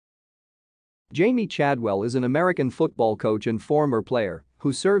Jamey Chadwell is an American football coach and former player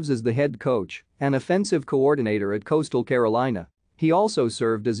who serves as the head coach and offensive coordinator at Coastal Carolina. He also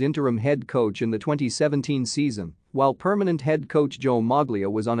served as interim head coach in the 2017 season, while permanent head coach Joe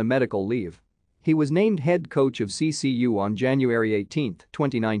Moglia was on a medical leave. He was named head coach of CCU on January 18,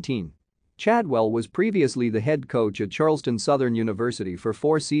 2019. Chadwell was previously the head coach at Charleston Southern University for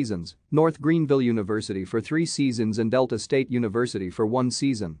 4 seasons, North Greenville University for 3 seasons and Delta State University for 1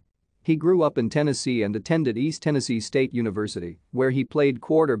 season. He grew up in Tennessee and attended East Tennessee State University, where he played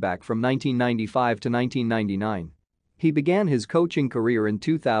quarterback from 1995 to 1999. He began his coaching career in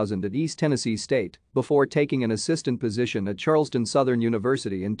 2000 at East Tennessee State before taking an assistant position at Charleston Southern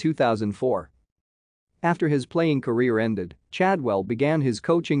University in 2004. After his playing career ended, Chadwell began his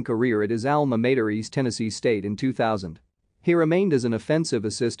coaching career at his alma mater East Tennessee State in 2000. He remained as an offensive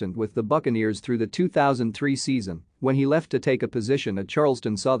assistant with the Buccaneers through the 2003 season, when he left to take a position at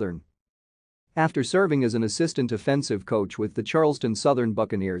Charleston Southern. After serving as an assistant offensive coach with the Charleston Southern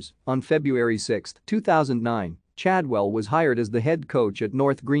Buccaneers on February 6, 2009, Chadwell was hired as the head coach at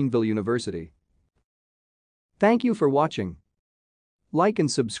North Greenville University. Thank you for watching. Like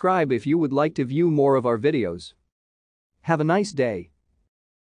and subscribe if you would like to view more of our videos. Have a nice day.